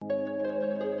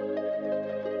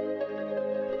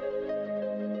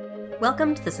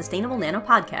Welcome to the Sustainable Nano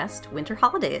Podcast, Winter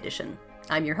Holiday Edition.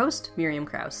 I'm your host, Miriam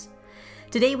Krause.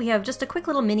 Today we have just a quick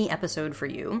little mini episode for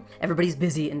you. Everybody's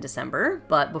busy in December,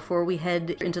 but before we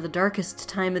head into the darkest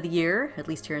time of the year, at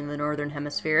least here in the Northern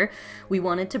Hemisphere, we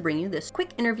wanted to bring you this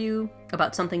quick interview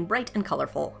about something bright and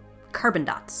colorful, carbon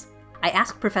dots. I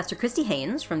asked Professor Christy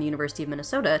Haynes from the University of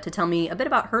Minnesota to tell me a bit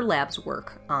about her lab's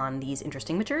work on these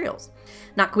interesting materials.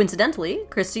 Not coincidentally,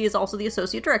 Christy is also the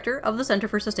Associate Director of the Center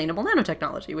for Sustainable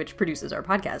Nanotechnology, which produces our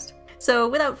podcast. So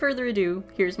without further ado,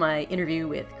 here's my interview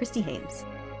with Christy Haynes.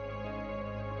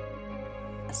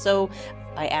 So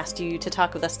I asked you to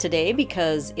talk with us today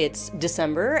because it's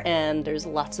December and there's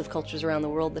lots of cultures around the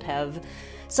world that have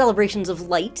celebrations of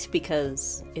light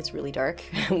because it's really dark.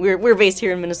 We're based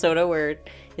here in Minnesota where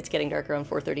it's getting dark around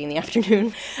 4:30 in the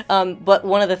afternoon. But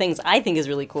one of the things I think is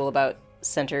really cool about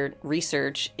center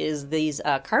research is these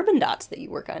carbon dots that you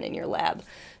work on in your lab.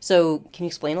 So can you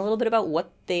explain a little bit about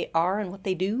what they are and what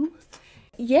they do?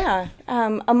 Yeah.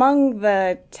 Among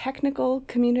the technical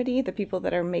community, the people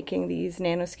that are making these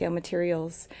nanoscale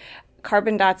materials,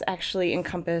 carbon dots actually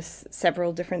encompass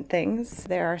several different things.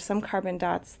 There are some carbon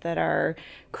dots that are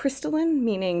crystalline,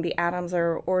 meaning the atoms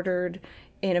are ordered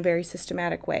in a very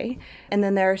systematic way. And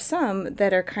then there are some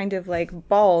that are kind of like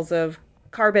balls of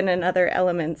carbon and other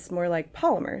elements, more like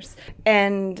polymers.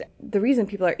 And the reason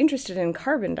people are interested in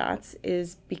carbon dots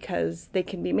is because they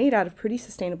can be made out of pretty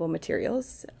sustainable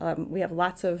materials. We have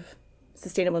lots of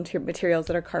sustainable materials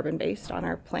that are carbon-based on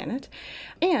our planet,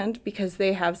 and because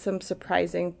they have some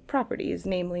surprising properties,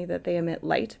 namely that they emit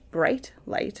light, bright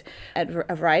light, at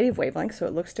a variety of wavelengths, so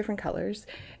it looks different colors.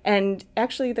 And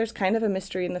actually, there's kind of a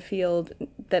mystery in the field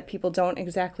that people don't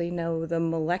exactly know the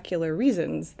molecular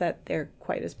reasons that they're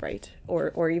quite as bright,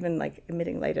 or even like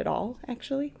emitting light at all,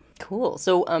 actually. Cool.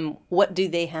 So what do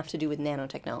they have to do with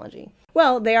nanotechnology?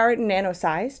 Well, they are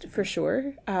nano-sized, for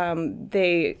sure.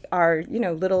 They are,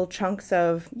 little chunks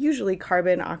of usually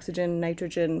carbon, oxygen,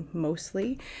 nitrogen,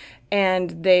 mostly.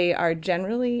 And they are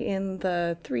generally in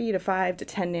the 3 to 5 to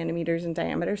 10 nanometers in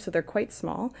diameter, so they're quite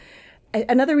small.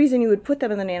 Another reason you would put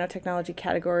them in the nanotechnology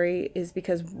category is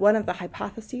because one of the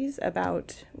hypotheses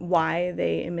about why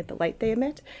they emit the light they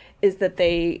emit is that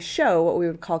they show what we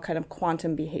would call kind of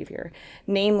quantum behavior.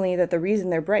 Namely, that the reason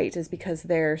they're bright is because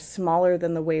they're smaller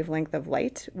than the wavelength of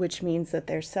light, which means that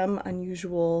there's some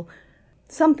unusual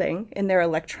something in their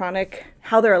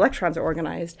how their electrons are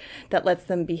organized that lets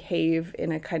them behave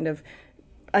in a kind of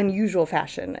unusual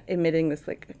fashion, emitting this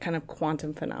like kind of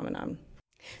quantum phenomenon.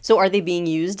 So are they being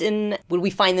used would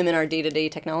we find them in our day-to-day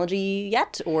technology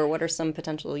yet, or what are some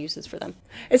potential uses for them?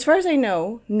 As far as I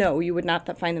know, no, you would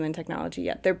not find them in technology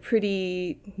yet. They're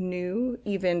pretty new,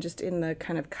 even just in the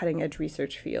kind of cutting-edge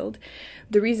research field.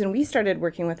 The reason we started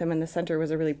working with them in the center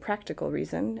was a really practical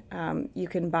reason. You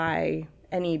can buy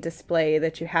any display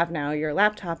that you have now, your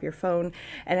laptop, your phone,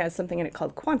 and it has something in it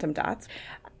called quantum dots.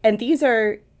 And these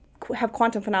have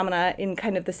quantum phenomena in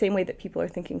kind of the same way that people are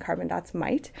thinking carbon dots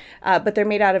might, but they're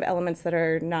made out of elements that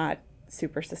are not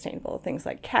super sustainable, things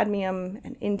like cadmium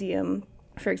and indium,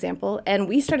 for example. And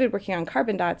we started working on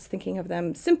carbon dots thinking of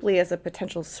them simply as a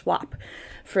potential swap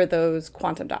for those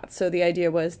quantum dots. So the idea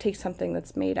was take something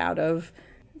that's made out of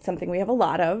something we have a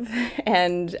lot of,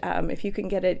 and if you can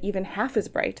get it even half as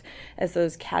bright as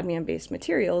those cadmium-based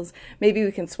materials, maybe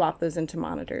we can swap those into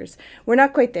monitors. We're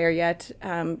not quite there yet.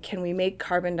 Can we make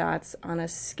carbon dots on a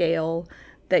scale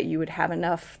that you would have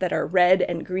enough that are red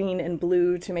and green and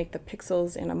blue to make the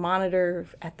pixels in a monitor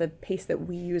at the pace that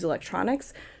we use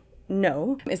electronics?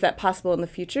 No. Is that possible in the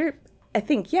future? I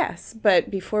think yes,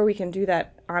 but before we can do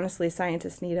that, honestly,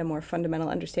 scientists need a more fundamental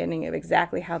understanding of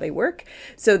exactly how they work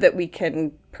so that we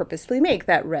can purposefully make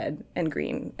that red and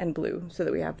green and blue so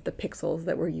that we have the pixels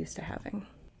that we're used to having.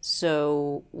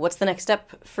 So what's the next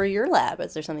step for your lab?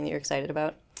 Is there something that you're excited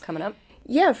about coming up?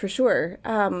 Yeah, for sure.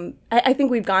 I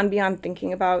think we've gone beyond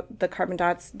thinking about the carbon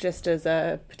dots just as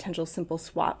a potential simple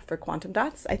swap for quantum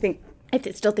dots. I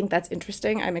still think that's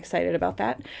interesting. I'm excited about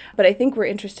that. But I think we're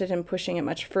interested in pushing it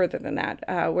much further than that.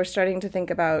 We're starting to think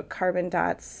about carbon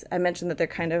dots. I mentioned that they're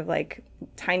kind of like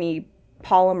tiny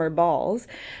polymer balls.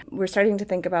 We're starting to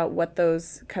think about what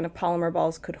those kind of polymer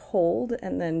balls could hold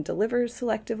and then deliver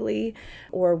selectively,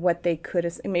 or what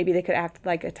maybe they could act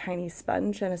like a tiny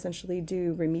sponge and essentially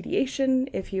do remediation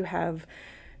if you have,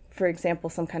 for example,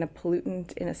 some kind of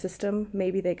pollutant in a system.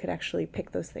 Maybe they could actually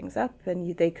pick those things up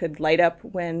and they could light up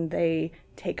when they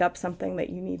take up something that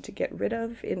you need to get rid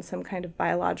of in some kind of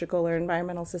biological or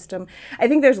environmental system. I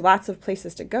think there's lots of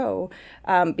places to go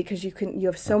because you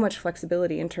have so much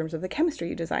flexibility in terms of the chemistry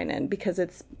you design in, because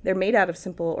they're made out of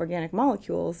simple organic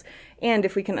molecules, and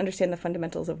if we can understand the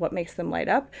fundamentals of what makes them light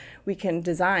up, we can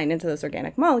design into those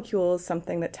organic molecules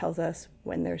something that tells us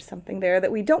when there's something there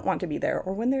that we don't want to be there,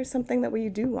 or when there's something that we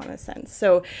do want to sense.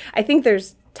 So I think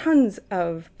there's tons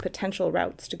of potential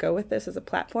routes to go with this as a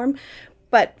platform,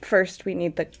 but first we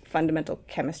need the fundamental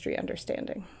chemistry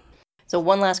understanding. So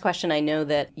one last question. I know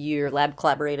that your lab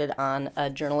collaborated on a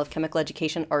Journal of Chemical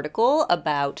Education article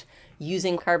about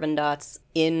using carbon dots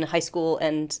in high school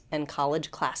and college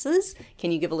classes.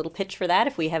 Can you give a little pitch for that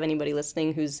if we have anybody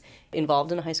listening who's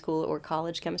involved in a high school or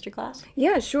college chemistry class?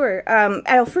 Yeah, sure.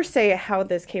 I'll first say how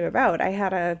this came about. I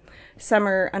had a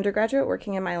summer undergraduate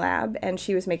working in my lab, and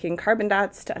she was making carbon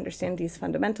dots to understand these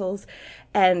fundamentals.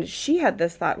 And she had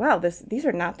this thought, wow, these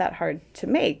are not that hard to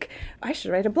make. I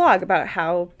should write a blog about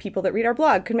how people that read our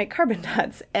blog could make carbon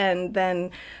dots. And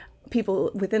then people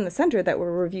within the center that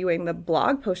were reviewing the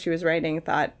blog post she was writing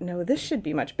thought, no, this should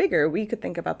be much bigger. We could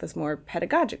think about this more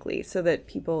pedagogically so that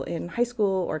people in high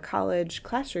school or college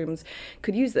classrooms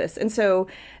could use this. And so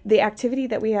the activity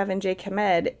that we have in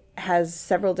JChemEd has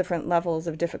several different levels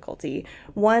of difficulty.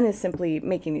 One is simply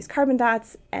making these carbon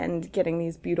dots and getting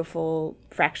these beautiful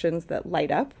fractions that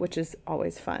light up, which is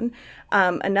always fun.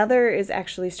 Another is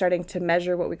actually starting to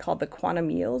measure what we call the quantum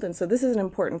yield. And so this is an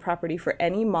important property for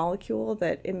any molecule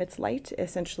that emits light.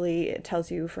 Essentially, it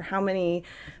tells you for how many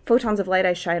photons of light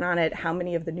I shine on it, how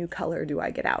many of the new color do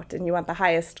I get out? And you want the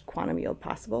highest quantum yield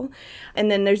possible. And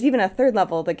then there's even a third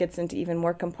level that gets into even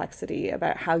more complexity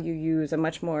about how you use a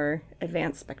much more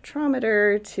advanced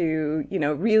spectrometer to,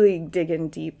 really dig in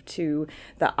deep to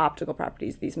the optical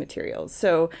properties of these materials.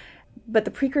 But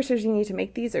the precursors you need to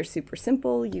make these are super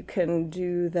simple. You can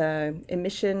do the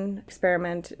emission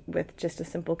experiment with just a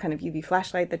simple kind of UV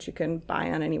flashlight that you can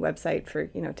buy on any website for,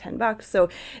 $10. So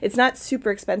it's not super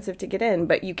expensive to get in,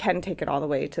 but you can take it all the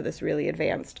way to this really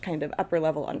advanced kind of upper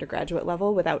level undergraduate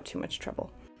level without too much trouble.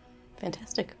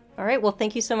 Fantastic. All right. Well,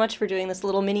 thank you so much for doing this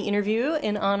little mini interview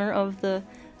in honor of the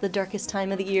darkest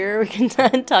time of the year. We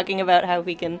can talking about how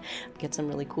we can get some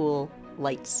really cool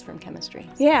lights from chemistry.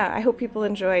 Yeah, I hope people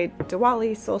enjoy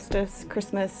Diwali, solstice,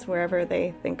 Christmas, wherever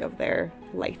they think of their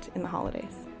light in the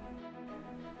holidays.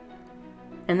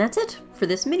 And that's it for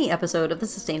this mini episode of the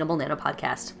Sustainable Nano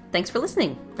Podcast. Thanks for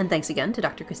listening, and thanks again to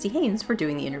Dr. Christy Haynes for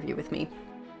doing the interview with me.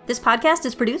 This podcast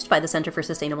is produced by the Center for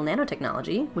Sustainable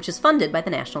Nanotechnology, which is funded by the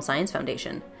National Science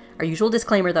Foundation. Our usual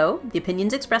disclaimer, though, the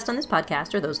opinions expressed on this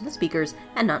podcast are those of the speakers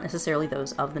and not necessarily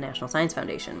those of the National Science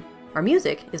Foundation. Our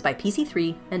music is by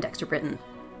PC3 and Dexter Britton.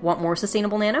 Want more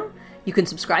Sustainable Nano? You can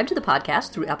subscribe to the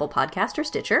podcast through Apple Podcast or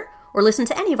Stitcher, or listen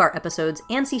to any of our episodes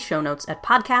and see show notes at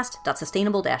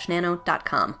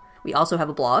podcast.sustainable-nano.com. We also have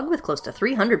a blog with close to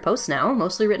 300 posts now,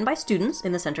 mostly written by students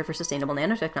in the Center for Sustainable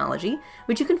Nanotechnology,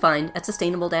 which you can find at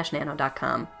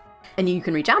sustainable-nano.com. And you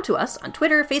can reach out to us on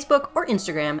Twitter, Facebook, or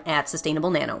Instagram at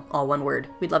Sustainable Nano, all one word.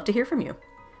 We'd love to hear from you.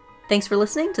 Thanks for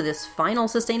listening to this final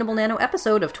Sustainable Nano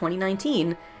episode of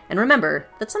 2019, and remember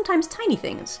that sometimes tiny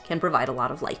things can provide a lot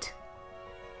of light.